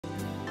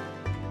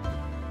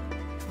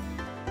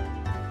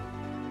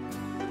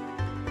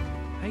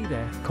Hey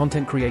there,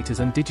 content creators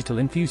and digital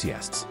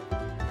enthusiasts.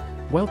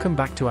 Welcome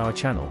back to our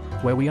channel,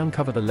 where we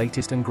uncover the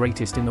latest and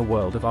greatest in the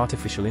world of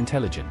artificial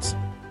intelligence.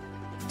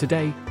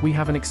 Today, we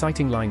have an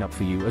exciting lineup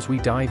for you as we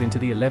dive into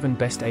the 11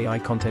 best AI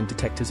content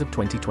detectors of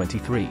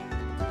 2023.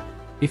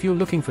 If you're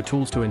looking for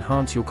tools to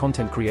enhance your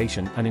content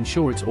creation and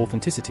ensure its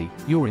authenticity,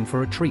 you're in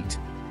for a treat.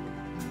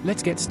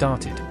 Let's get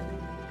started.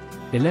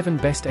 11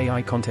 Best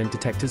AI Content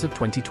Detectors of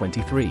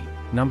 2023,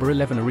 Number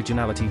 11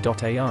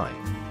 Originality.ai.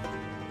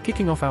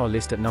 Kicking off our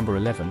list at number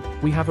 11,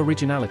 we have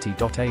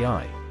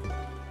Originality.ai.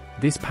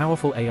 This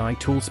powerful AI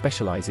tool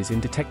specializes in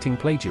detecting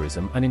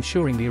plagiarism and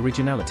ensuring the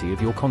originality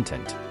of your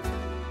content.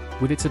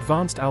 With its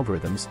advanced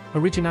algorithms,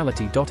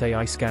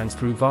 Originality.ai scans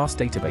through vast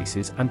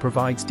databases and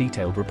provides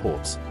detailed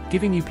reports,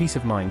 giving you peace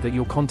of mind that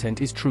your content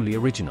is truly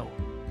original.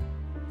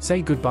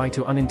 Say goodbye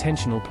to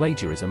unintentional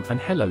plagiarism and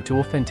hello to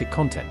authentic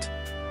content.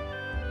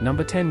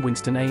 Number 10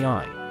 Winston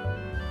AI.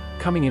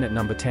 Coming in at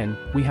number 10,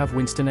 we have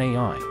Winston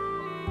AI.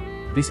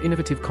 This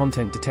innovative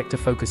content detector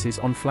focuses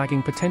on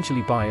flagging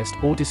potentially biased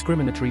or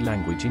discriminatory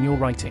language in your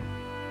writing.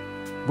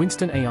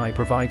 Winston AI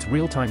provides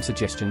real-time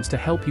suggestions to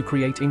help you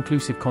create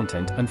inclusive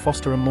content and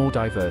foster a more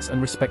diverse and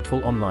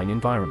respectful online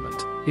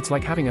environment. It's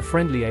like having a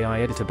friendly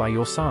AI editor by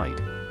your side.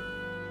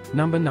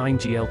 Number 9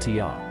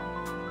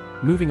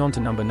 GLTR. Moving on to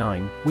number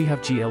 9, we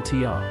have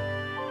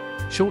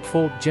GLTR. Short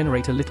for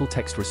Generate a Little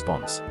Text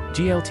Response.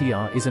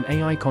 GLTR is an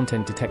AI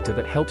content detector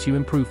that helps you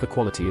improve the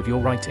quality of your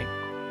writing.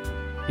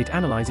 It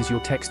analyzes your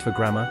text for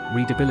grammar,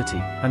 readability,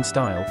 and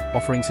style,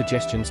 offering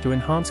suggestions to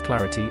enhance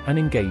clarity and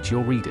engage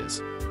your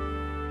readers.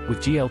 With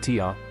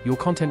GLTR, your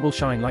content will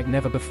shine like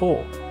never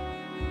before.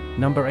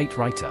 Number 8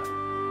 Writer.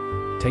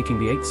 Taking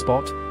the 8th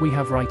spot, we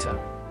have Writer.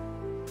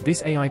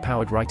 This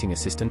AI-powered writing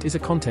assistant is a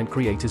content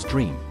creator's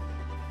dream.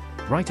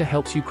 Writer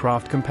helps you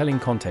craft compelling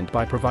content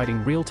by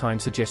providing real-time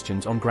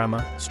suggestions on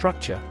grammar,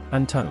 structure,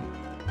 and tone.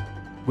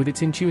 With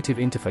its intuitive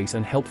interface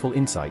and helpful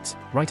insights,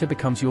 Writer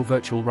becomes your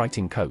virtual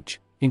writing coach,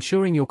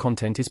 ensuring your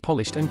content is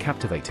polished and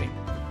captivating.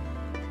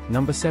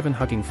 Number 7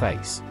 Hugging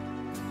Face.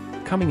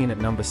 Coming in at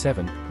number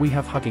 7, we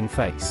have Hugging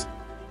Face.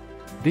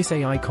 This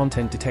AI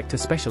content detector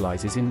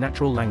specializes in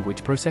natural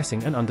language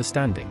processing and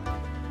understanding.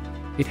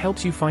 It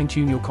helps you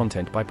fine-tune your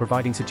content by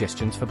providing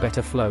suggestions for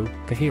better flow,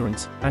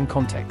 coherence, and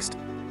context.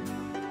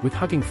 With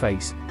Hugging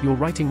Face, your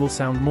writing will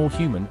sound more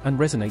human and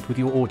resonate with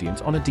your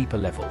audience on a deeper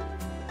level.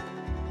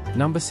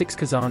 Number 6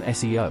 Dazonn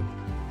SEO.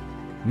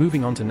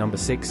 Moving on to number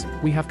 6,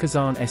 we have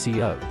Dazonn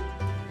SEO.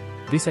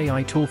 This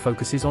AI tool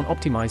focuses on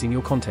optimizing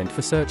your content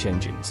for search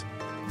engines.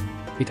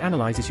 It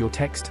analyzes your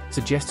text,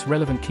 suggests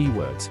relevant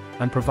keywords,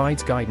 and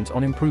provides guidance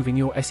on improving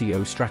your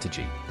SEO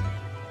strategy.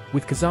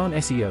 With Dazonn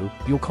SEO,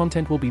 your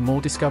content will be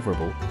more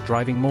discoverable,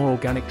 driving more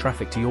organic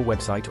traffic to your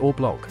website or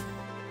blog.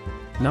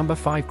 Number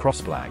 5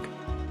 Crossblag.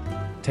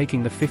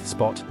 Taking the 5th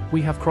spot,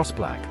 we have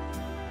Crossblag.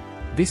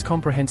 This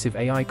comprehensive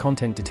AI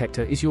content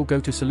detector is your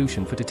go-to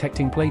solution for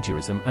detecting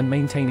plagiarism and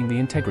maintaining the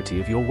integrity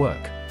of your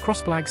work.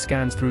 Crossblag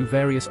scans through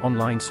various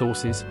online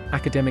sources,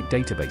 academic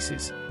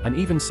databases, and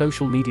even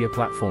social media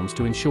platforms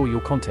to ensure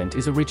your content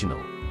is original.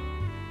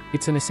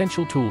 It's an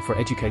essential tool for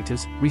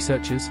educators,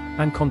 researchers,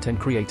 and content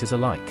creators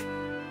alike.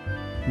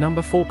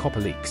 Number 4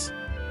 Copperleaks.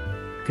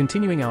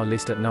 Continuing our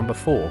list at number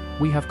 4,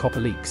 we have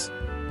Copperleaks.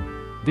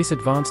 This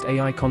advanced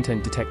AI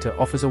content detector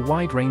offers a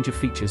wide range of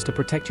features to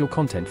protect your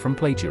content from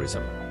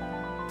plagiarism.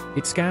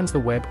 It scans the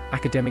web,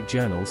 academic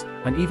journals,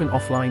 and even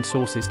offline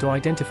sources to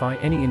identify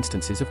any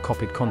instances of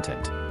copied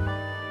content.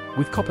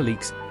 With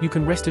Copperleaks, you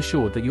can rest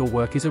assured that your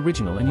work is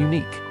original and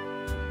unique.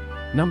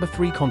 Number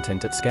 3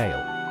 Content at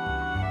Scale.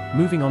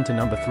 Moving on to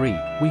number 3,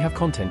 we have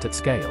Content at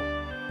Scale.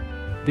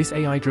 This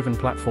AI-driven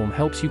platform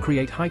helps you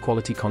create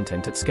high-quality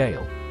content at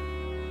scale.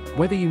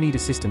 Whether you need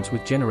assistance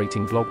with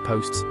generating blog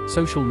posts,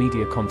 social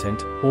media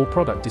content, or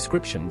product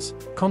descriptions,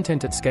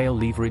 Content at Scale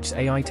leverages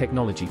AI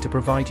technology to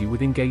provide you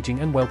with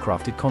engaging and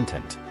well-crafted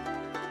content.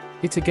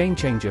 It's a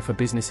game-changer for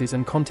businesses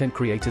and content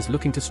creators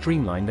looking to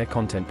streamline their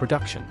content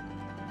production.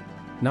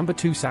 Number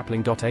 2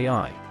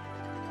 Sapling.ai.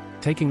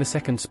 Taking the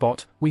 2nd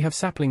spot, we have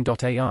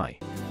Sapling.ai.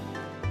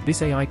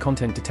 This AI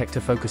content detector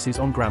focuses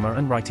on grammar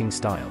and writing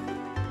style.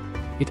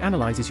 It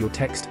analyzes your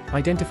text,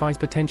 identifies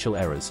potential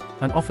errors,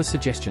 and offers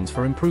suggestions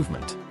for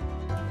improvement.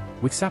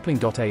 With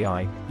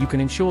Sapling.ai, you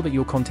can ensure that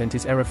your content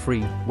is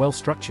error-free,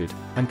 well-structured,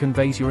 and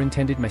conveys your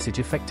intended message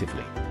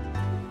effectively.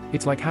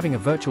 It's like having a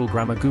virtual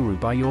grammar guru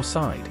by your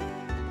side.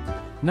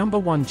 Number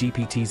 1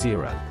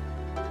 GPT-0.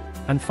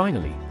 And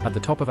finally, at the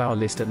top of our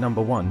list at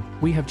number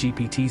 1, we have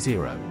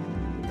GPT-0.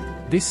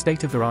 This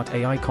state-of-the-art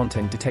AI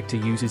content detector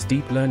uses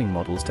deep learning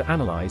models to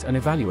analyze and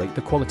evaluate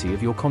the quality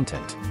of your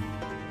content.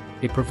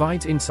 It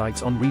provides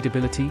insights on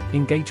readability,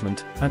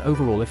 engagement, and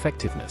overall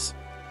effectiveness.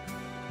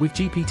 With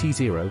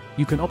GPT-0,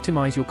 you can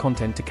optimize your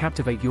content to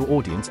captivate your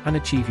audience and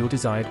achieve your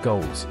desired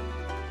goals.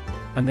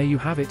 And there you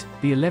have it,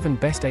 the 11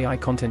 best AI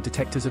content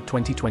detectors of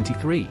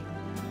 2023.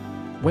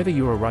 Whether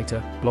you're a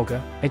writer,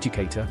 blogger,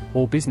 educator,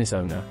 or business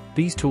owner,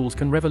 these tools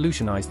can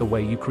revolutionize the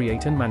way you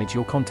create and manage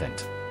your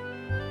content.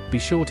 Be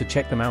sure to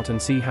check them out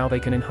and see how they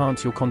can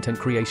enhance your content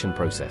creation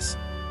process.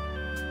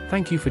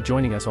 Thank you for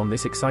joining us on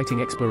this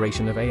exciting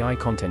exploration of AI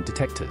content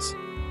detectors.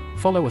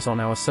 Follow us on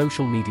our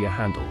social media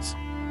handles.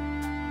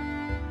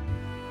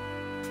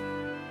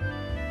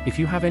 If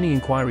you have any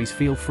inquiries,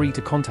 feel free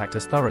to contact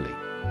us thoroughly.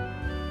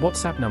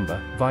 WhatsApp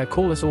number, via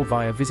call us or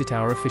via visit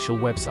our official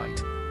website.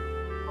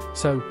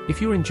 So,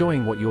 if you're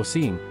enjoying what you're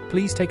seeing,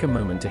 please take a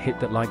moment to hit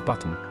that like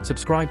button,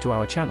 subscribe to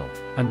our channel,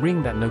 and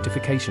ring that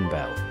notification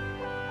bell.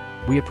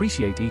 We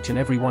appreciate each and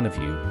every one of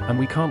you, and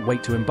we can't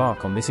wait to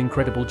embark on this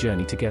incredible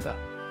journey together.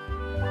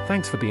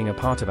 Thanks for being a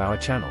part of our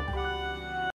channel.